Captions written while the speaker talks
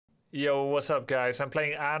Yo, what's up guys? I'm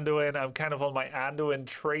playing Anduin. I'm kind of on my Anduin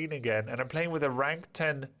train again, and I'm playing with a rank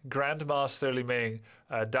 10 Grandmaster Li-Ming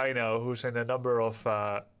Dino, who's in a number of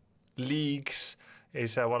leagues.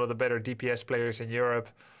 He's one of the better DPS players in Europe.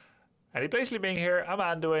 And he plays Li-Ming here. I'm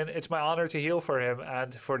Anduin. It's my honor to heal for him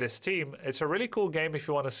and for this team. It's a really cool game if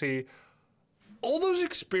you want to see all those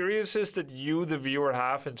experiences that you, the viewer,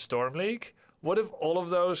 have in Storm League. What if all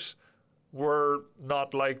of those were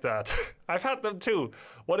not like that? I've had them too.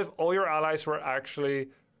 What if all your allies were actually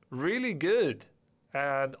really good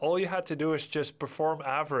and all you had to do is just perform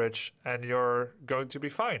average and you're going to be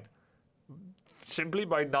fine? Simply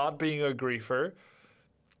by not being a griefer,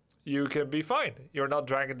 you can be fine. You're not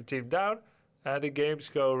dragging the team down and the games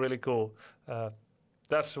go really cool.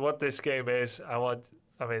 That's what this game is. I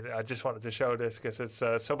just wanted to show this because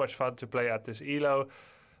it's so much fun to play at this elo.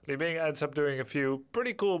 Li-Ming ends up doing a few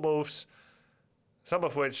pretty cool moves, some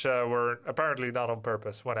of which were apparently not on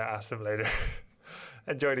purpose when I asked him later.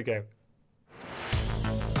 Enjoy the game.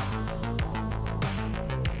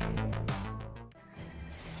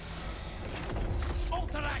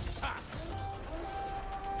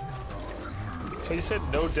 So you said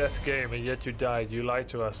no death game and yet you died. You lied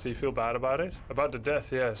to us. Do you feel bad about it? About the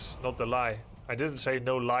death, yes, not the lie. I didn't say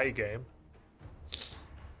no lie game.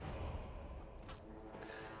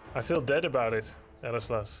 I feel dead about it,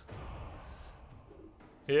 Elislas.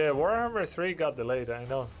 Yeah, Warhammer 3 got delayed, I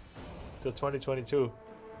know. Till 2022.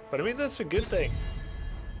 But I mean, that's a good thing.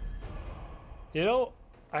 You know,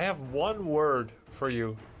 I have one word for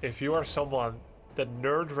you if you are someone that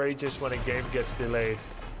nerd rages when a game gets delayed.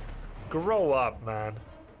 Grow up, man.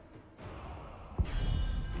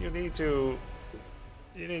 You need to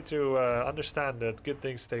understand that good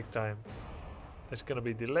things take time. There's gonna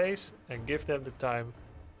be delays and give them the time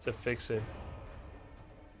to fix it.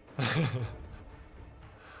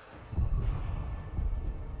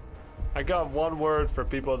 I got one word for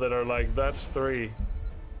people that are like, that's 3.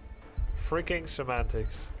 Freaking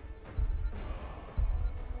semantics.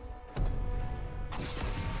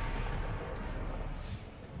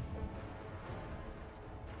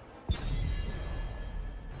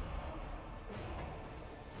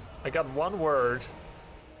 I got one word,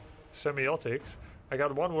 semiotics. I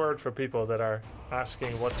got one word for people that are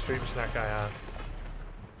asking what stream snack I have.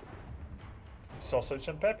 Sausage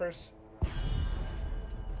and peppers.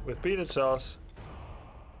 With peanut sauce.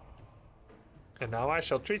 And now I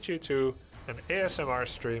shall treat you to an ASMR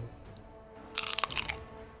stream.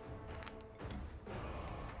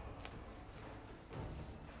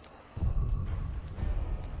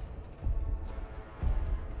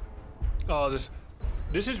 Oh, this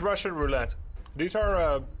is Russian roulette. These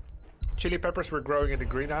are chili peppers we're growing in the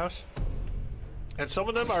greenhouse. And some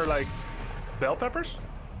of them are like bell peppers.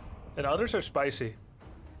 And others are spicy.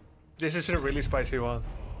 This is a really spicy one.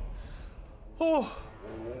 Oh.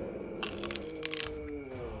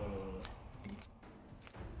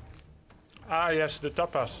 Ah, yes, the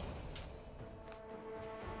tapas.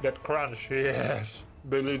 That crunch, yes.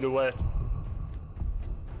 Billy the Wet.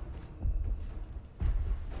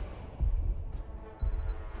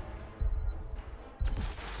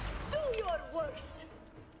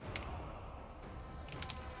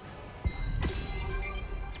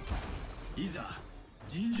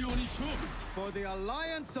 For the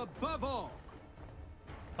alliance above all.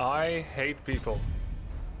 I hate people.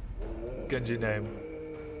 Genji name.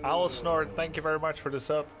 Owl Snort, thank you very much for the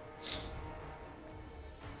sub.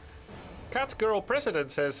 Cat Girl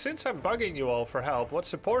President says, since I'm bugging you all for help, what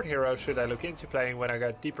support hero should I look into playing when I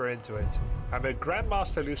got deeper into it? I'm a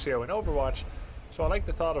Grandmaster Lucio in Overwatch, so I like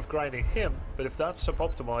the thought of grinding him, but if that's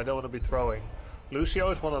suboptimal, I don't want to be throwing. Lucio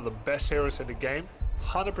is one of the best heroes in the game,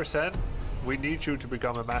 100%. We need you to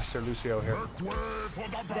become a Master Lucio here.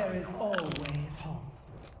 There is always hope.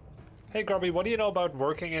 Hey Grubby, what do you know about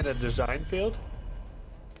working in a design field?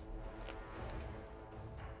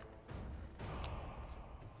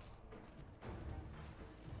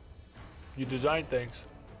 You design things.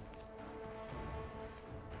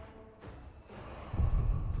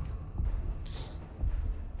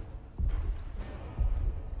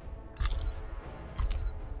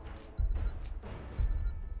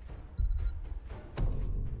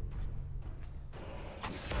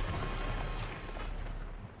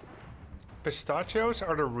 Pistachios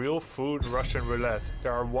are the real food Russian roulette.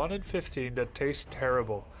 There are 1 in 15 that taste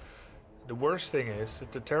terrible. The worst thing is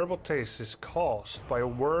that the terrible taste is caused by a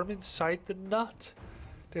worm inside the nut.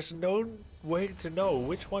 There's no way to know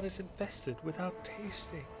which one is infested without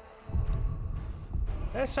tasting.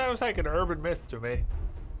 That sounds like an urban myth to me.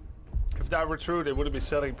 If that were true, they wouldn't be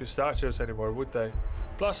selling pistachios anymore, would they?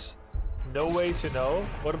 Plus, no way to know?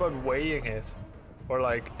 What about weighing it? Or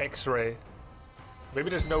like X-ray. Maybe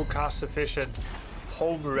there's no cost efficient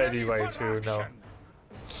home ready way to know.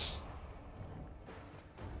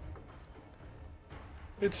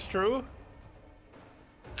 It's true.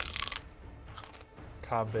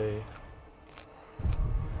 Can't be.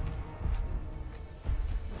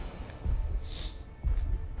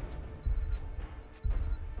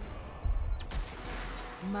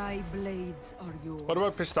 My blades are yours. What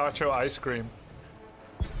about pistachio ice cream?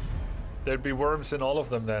 There'd be worms in all of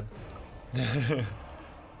them then.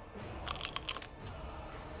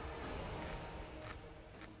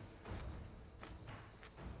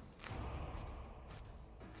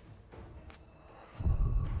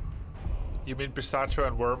 You mean pistachio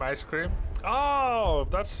and worm ice cream? Oh,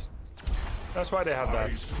 that's why they have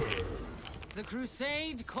that. The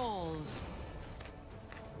crusade calls.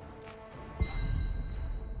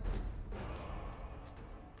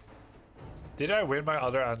 Did I win my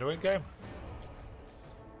other Anduin game?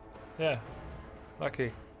 Yeah,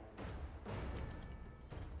 lucky.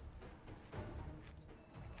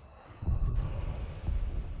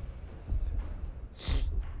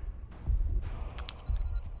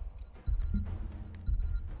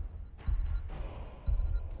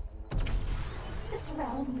 This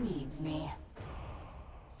realm needs me.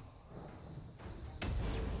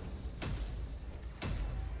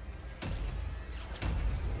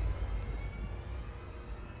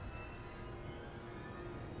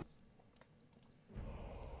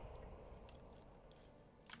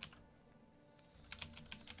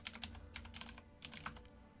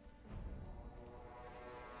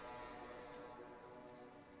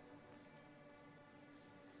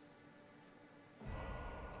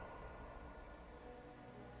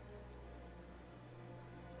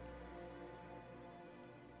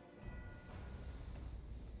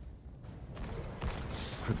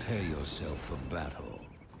 Prepare yourself for battle,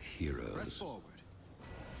 Press heroes. forward.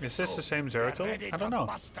 Is this the same Zeratul? I don't know.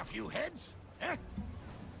 Bust a few heads? Eh?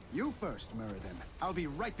 You first, Muradin. I'll be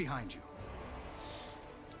right behind you.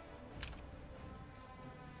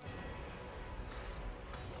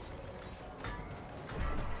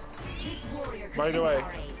 This warrior By the commands way,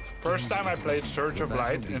 our aid. first time I played Surge of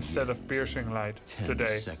Light instead of Piercing Light 10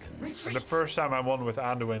 today. seconds. And the first time I won with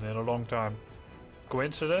Anduin in a long time.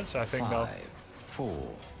 Coincidence? I think no. 5,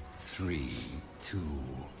 4, 3, 2,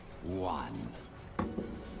 1.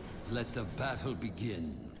 Let the battle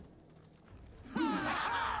begin.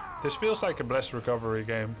 This feels like a Blessed Recovery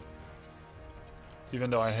game. Even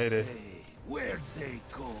though I hate it. Where'd they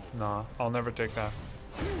go? Nah, I'll never take that.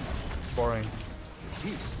 Boring.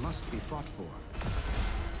 Peace must be fought for.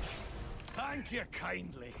 Thank you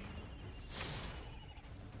kindly.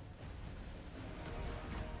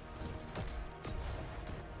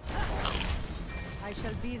 I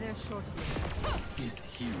shall be there shortly. This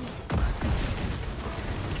hero.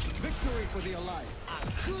 Victory for the Alliance.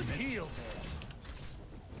 Good heal there.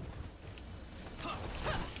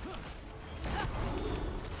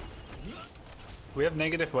 We have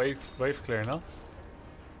negative wave clear, no?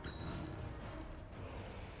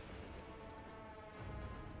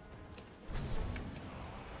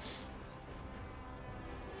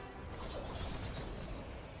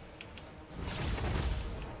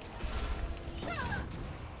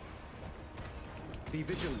 Be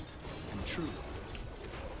vigilant and true.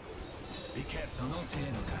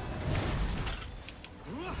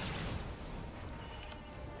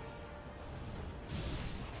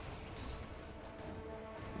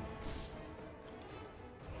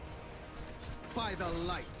 By the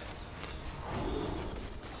light.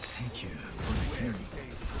 Thank you. Where'd they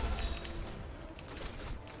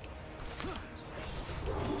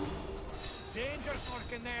go? Danger's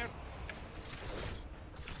lurking there.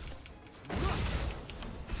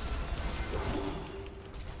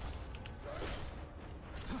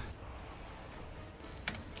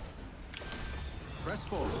 Press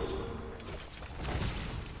forward.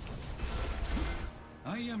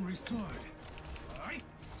 I am restored. Aye.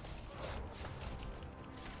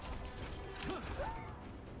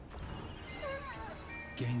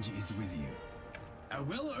 Genji is with you. A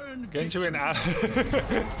well-earned Genji and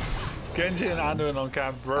victory. Genji and Anduin on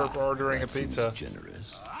camp were ordering a That seems pizza.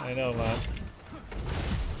 generous. I know, man.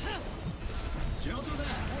 Joe to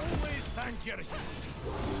that. Always thank you.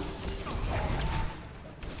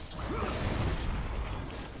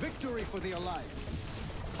 Victory for the Alliance.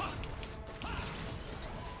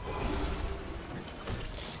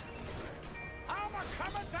 I'm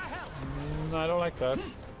coming to help. No, I don't like that.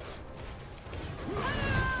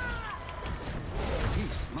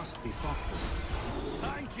 Peace must be fought for.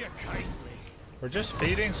 Thank you kindly. We're just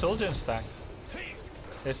feeding Soldier stacks.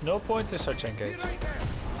 There's no point to such engage. Right there.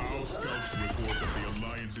 Our scouts report that the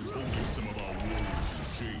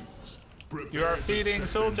You are feeding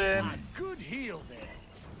Sultan. Good heal there.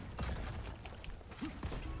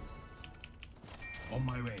 On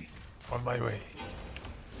my way. On my way.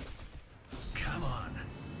 Come on.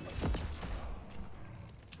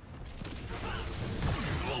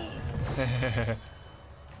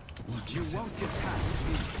 You won't get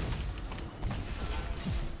past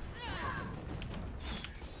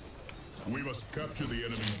me. We must capture the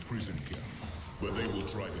enemy's prison camp, but they will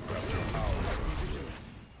try to capture ours. Be vigilant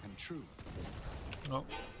and true. No.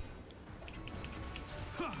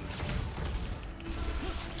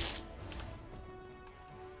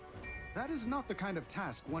 That is not the kind of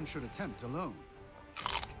task one should attempt alone.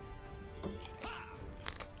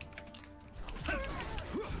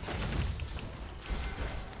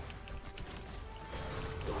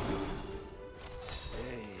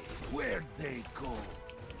 Hey, where'd they go?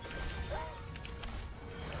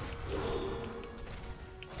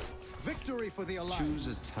 Victory for the Alliance. Choose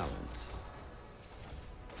a talent.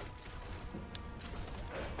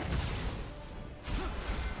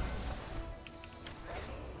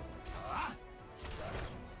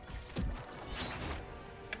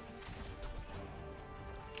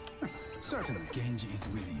 Certainly. Genji is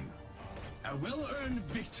with you. A well-earned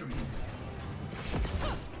victory.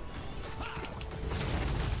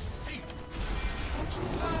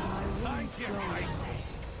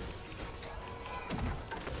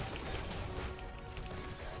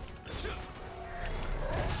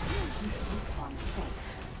 This one's safe.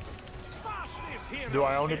 Do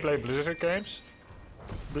I only play Blizzard games?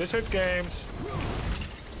 Blizzard games.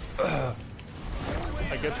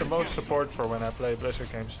 I get the most support for when I play Blizzard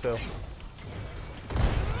games still.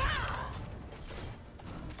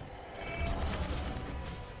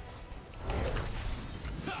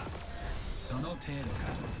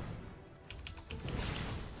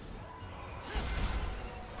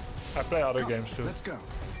 I play other games too. Let's go.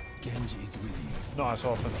 Genji is with you. Not as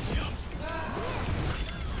often.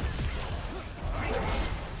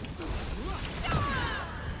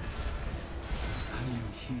 I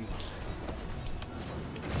will heal.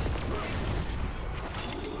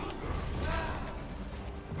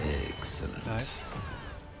 Excellent. Nice.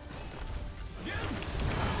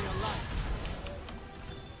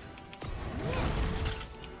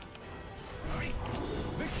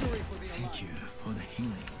 Victory for the Thank you for the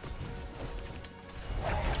healing.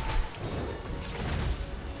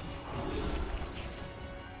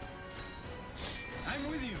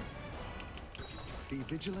 I'm with you. Be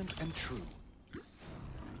vigilant and true.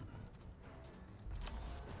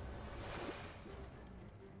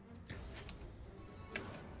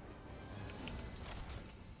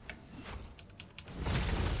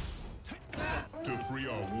 To free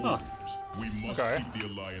our warriors, we must Okay. keep the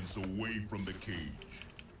Alliance away from the cage.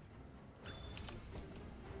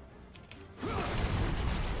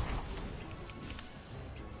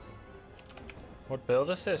 What build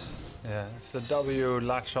is this? Yeah, it's the W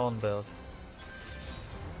latch on build.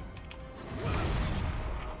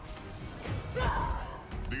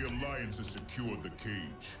 The Alliance has secured the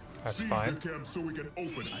cage. That's Seize fine. the camp so we can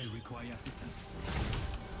open it. I require assistance.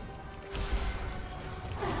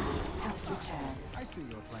 Help returns. I see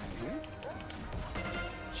your plan here.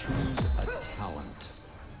 Choose a talent.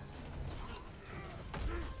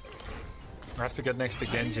 I have to get next to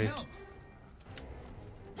Genji. Help.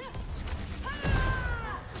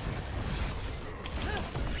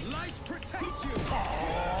 Light protect you!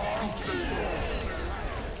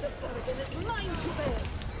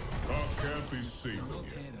 Our camp is safe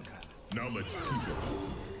again. Now let's keep it.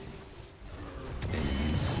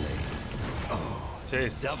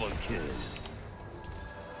 Jeez. Double kill.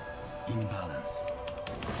 Imbalance.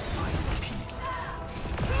 Find peace.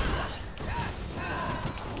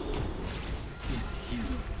 This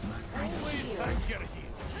hero must be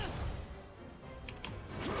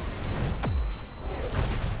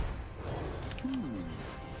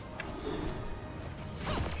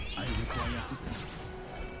I require assistance.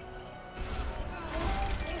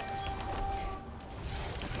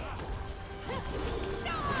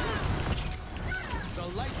 The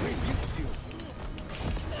light rebukes you.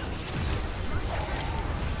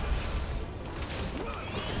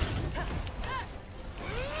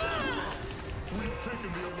 We've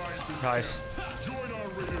taken the Alliance's Nice. camp. Join our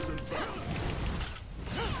raiders in battle.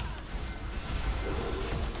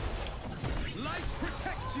 Light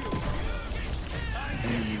protect you!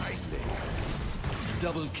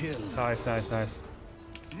 Double kill. Nice, nice, nice.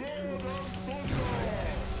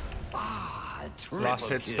 Last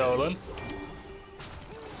hit stolen.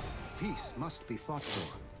 Peace must be fought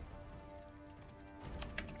for.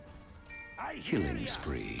 Killing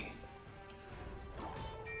spree.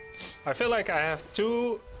 I feel like I have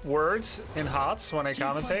two words in HOTS when I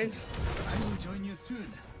commentate. I will join you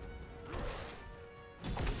soon.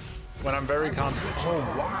 When I'm very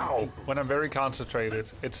oh wow! When I'm very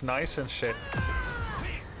concentrated, it's nice and shit.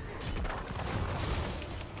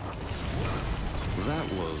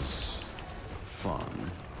 That was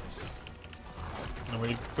fun. And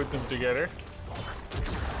we put them together.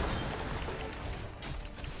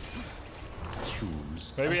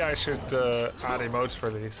 Choose. Maybe I should add emotes for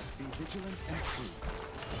these. Be vigilant and true.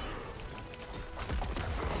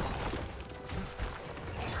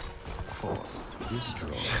 Fought to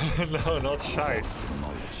destroy. No, not shice.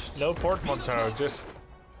 Demolished. No portmanteau, just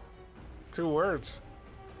 2 words.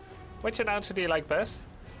 Which announcer do you like best?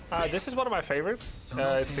 This is one of my favorites.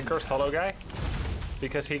 It's the Cursed Hollow guy.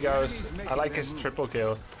 Because he goes, I like his triple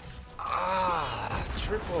kill. Ah,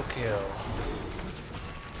 triple kill.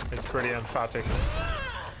 It's pretty emphatic.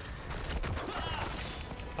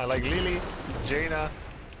 I like Lily, Jaina.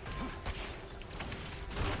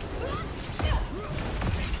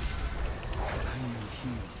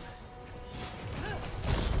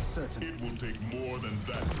 Certain. It will take more than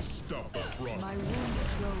that to stop the frost. My wounds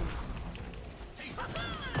close.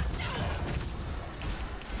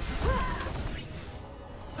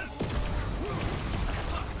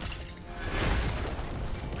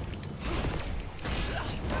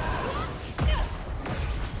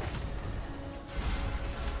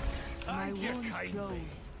 My wounds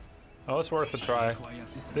close. Oh, it's worth a try.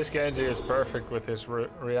 This Genji is perfect with his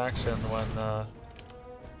reaction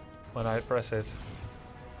when I press it.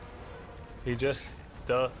 He just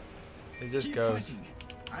goes.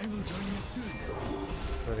 I will join you soon.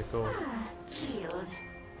 Pretty cool. Healed.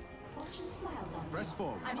 Fortune smiles on me. Press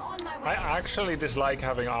forward. I'm on my way. I actually dislike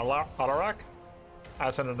having Alarak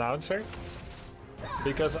as an announcer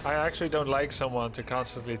because I actually don't like someone to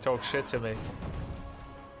constantly talk shit to me.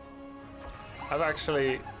 I've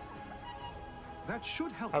actually That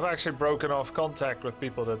should help. broken off contact with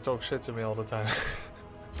people that talk shit to me all the time.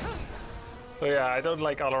 So yeah, I don't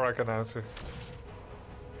like Alarak announcer.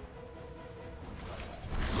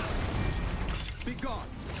 Be gone.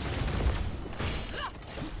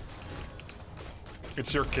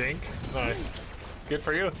 It's your kink? Nice. Good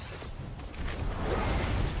for you.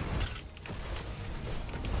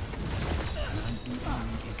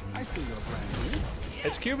 I see your brand new.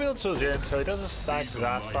 It's Q-build Suljin, so he doesn't stack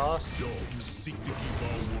that fast. Dogs seek to keep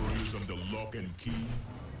our warriors under lock and key.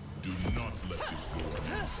 Do not let this go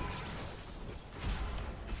unanswered.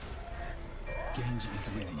 Genji is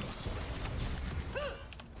winning.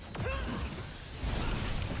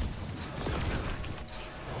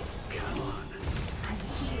 I'm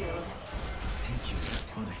healed. Thank you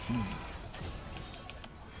for the healing.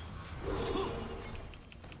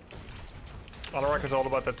 Alarak is all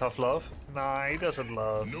about the tough love. Nah, he doesn't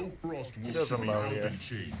love. No frost wolves Doesn't should be love held you. in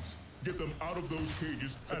chains. Get them out of those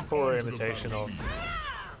cages. It's a poor imitation of.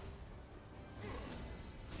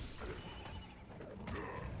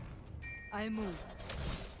 I move.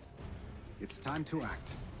 It's time to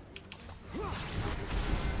act.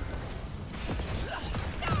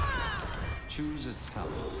 Choose a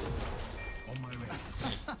talent. On my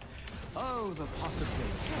way. Oh, the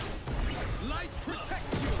possibilities. Light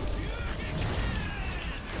protect you.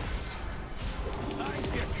 I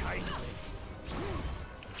get kind.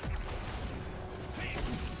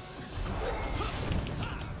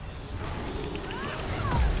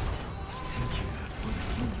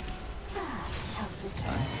 Health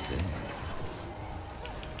returns.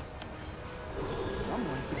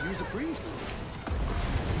 Someone could use a priest.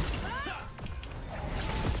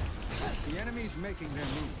 The enemy's making their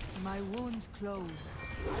move. My wounds close.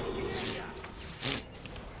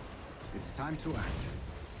 It's time to act.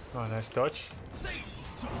 Oh, nice dodge.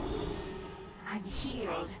 I'm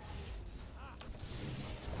healed.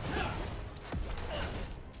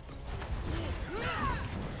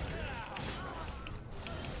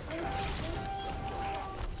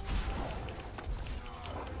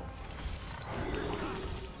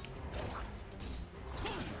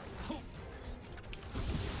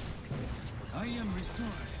 I am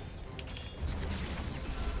restored.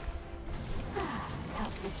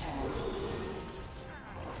 Health returns.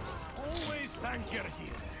 Always thank your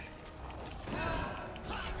here.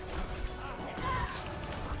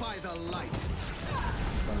 By the light.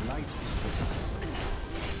 The light is with us.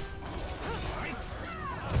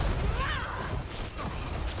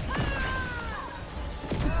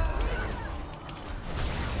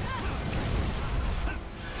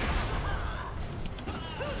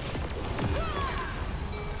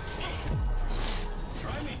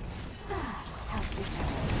 Try me. Health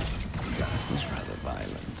returns. That was rather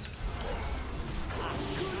violent.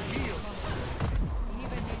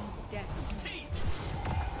 Even in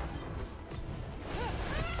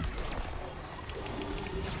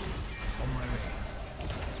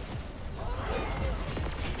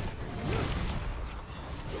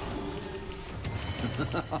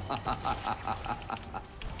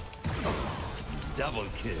Double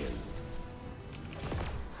kill.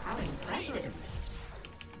 How impressive.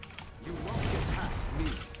 You won't get past me.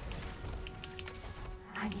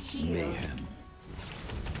 I'm healed. Mayhem.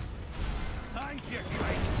 Thank you,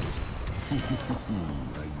 Kite.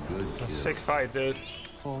 A good kill. Sick fight, dude.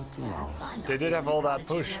 For too long. They did have all that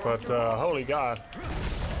push, but holy god.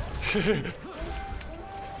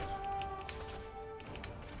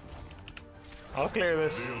 I'll clear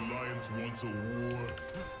this. The Alliance wants a war.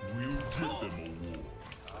 We'll give them a war.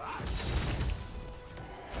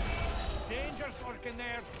 Danger's working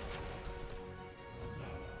there.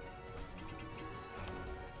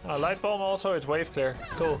 Light bomb also, it's wave clear.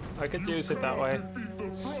 Cool, I could use it that way. Defeat the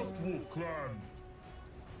Frostwolf clan.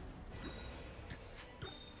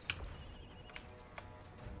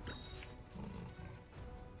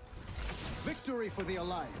 Victory for the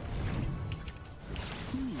Alliance.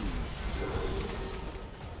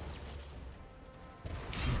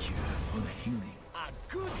 Thank you for the healing. A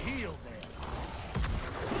good heal there.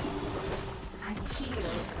 I'm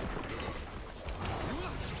healed.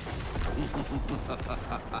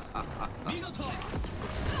 Minotaur.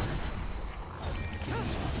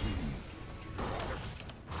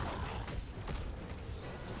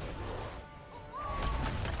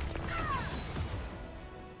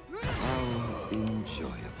 How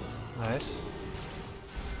enjoyable. Nice.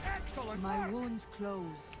 Excellent My work. wounds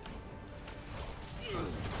close.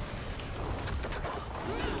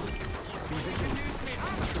 Use me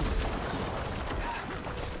action.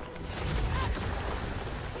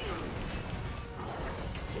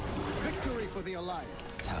 Victory for the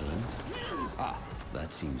Alliance. Talent? Ah,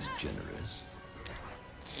 that seems generous.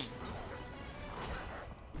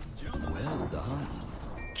 Well done.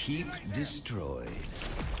 Keep destroyed.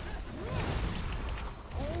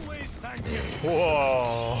 Always thank you.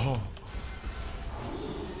 Whoa.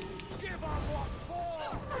 Give up what for.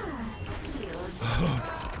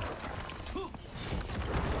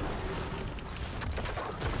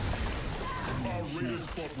 Our raiders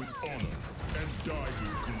fought with honor and died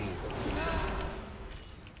with glory.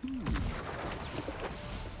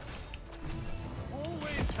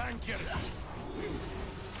 Always thank you.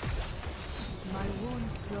 My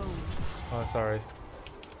wounds close. Oh, sorry.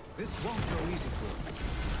 This won't go easy for you.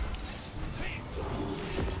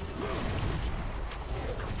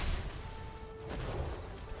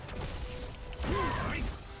 Healed.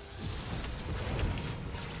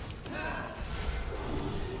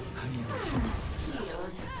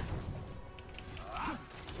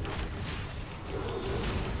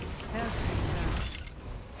 Health returns.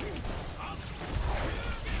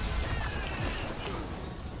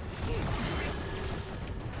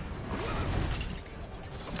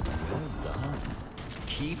 Well done.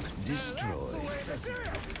 Keep destroyed.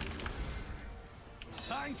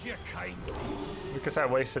 Thank you, kind. Because I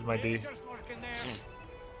wasted my D. Danger's working there.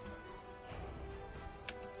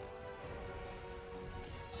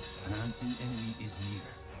 An unseen enemy is near.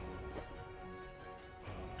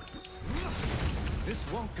 This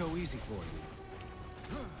won't go easy for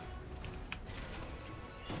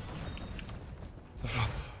you.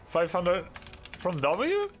 500 from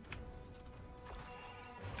W?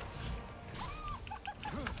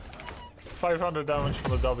 500 damage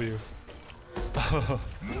from the W.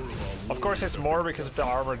 Of course it's more because of the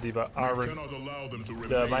armor debuff, We cannot allow them to the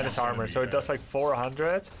remain minus armor, so it does like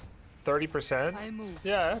 400, 30%. I move.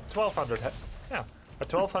 Yeah, 1200. Yeah, a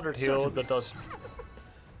 1200 heal that does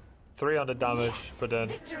 300 damage, Yes, but then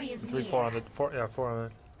victory is 400,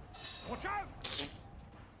 400. Watch out.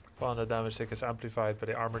 400 damage that gets amplified by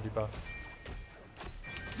the armor debuff.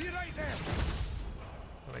 Be right there.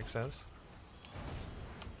 That makes sense.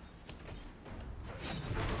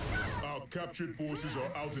 Our captured forces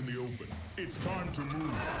are out in the open. It's time to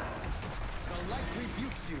move. The light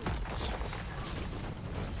rebukes you.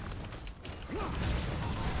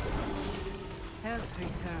 Health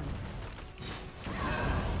returns.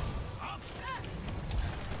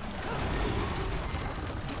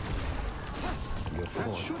 Your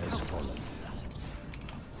fort has fallen.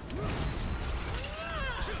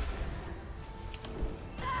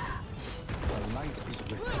 The light is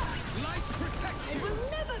with you. Light protect you.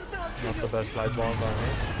 Not the best light bomb by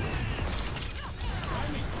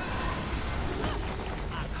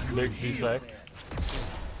me. Big deflect.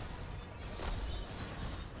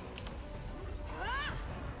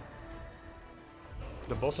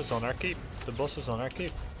 The boss is on our keep. The boss is on our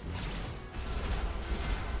keep.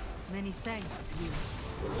 Many thanks, you.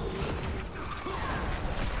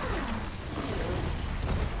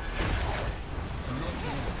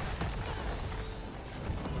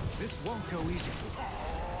 This won't go easy for you.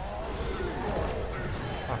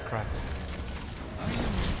 crap.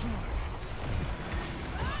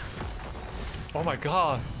 Oh my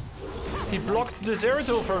god. He blocked the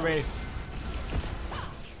Zeratul for me.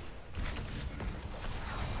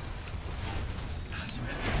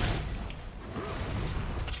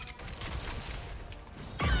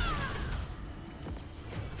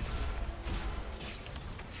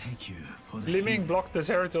 Thank you for the Li-Ming blocked the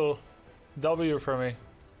Zeratul W for me.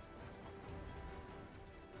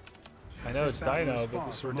 I know it's Dino, but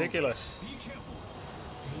it's ridiculous. Be careful.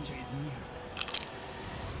 Danger is near.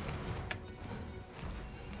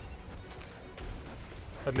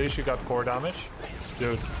 At least you got core damage.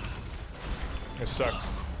 Dude. It sucks.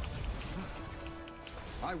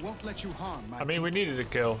 I won't let you harm my I mean, we needed a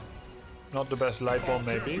kill. Not the best light bomb,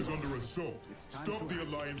 Our camp maybe. is under assault. time Stop to the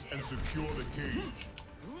alliance and secure the cage.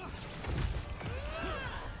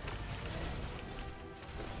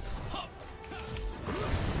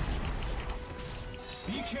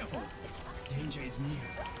 Be careful. Danger is near.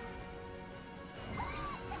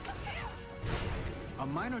 A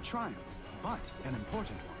minor triumph, but an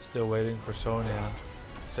important one. Still waiting for Sonya.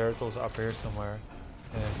 Zeratul's up here somewhere.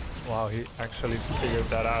 Yeah. Wow, he actually figured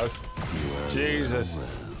that out. Jesus.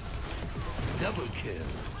 Double kill.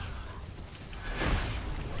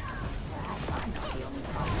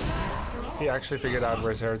 He actually figured out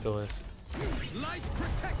where Zeratul is. Light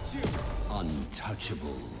protect you.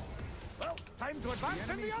 Untouchable. Well, time to advance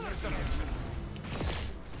in the other direction.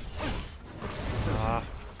 Ah,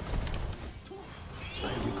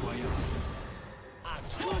 I require assistance.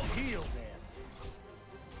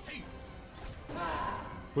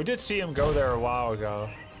 we did see him go there a while ago.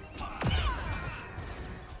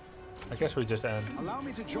 I guess we just end. Allow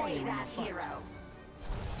me to join you in your That fight. hero.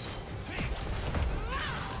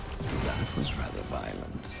 That was rather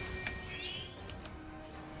violent.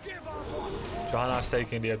 Johanna's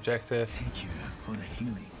taking the objective. Thank you for the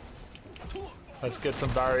healing. Let's get some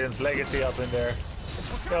Varian's legacy up in there.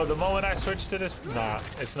 Yo, the moment I switch to this... Nah,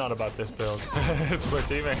 it's not about this build. It's my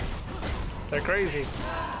teammates. They're crazy.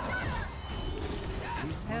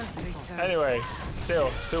 Health returns. Anyway, still,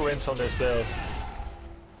 2 wins on this build.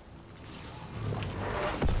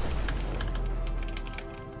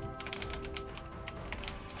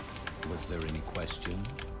 Was there any question?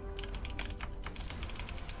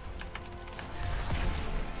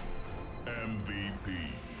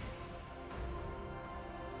 MVP.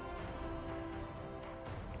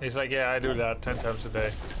 He's like, yeah, I do that 10 times a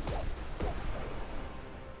day.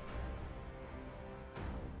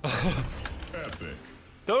 Epic.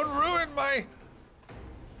 Don't ruin my...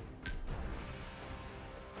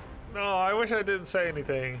 No, I wish I didn't say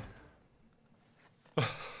anything.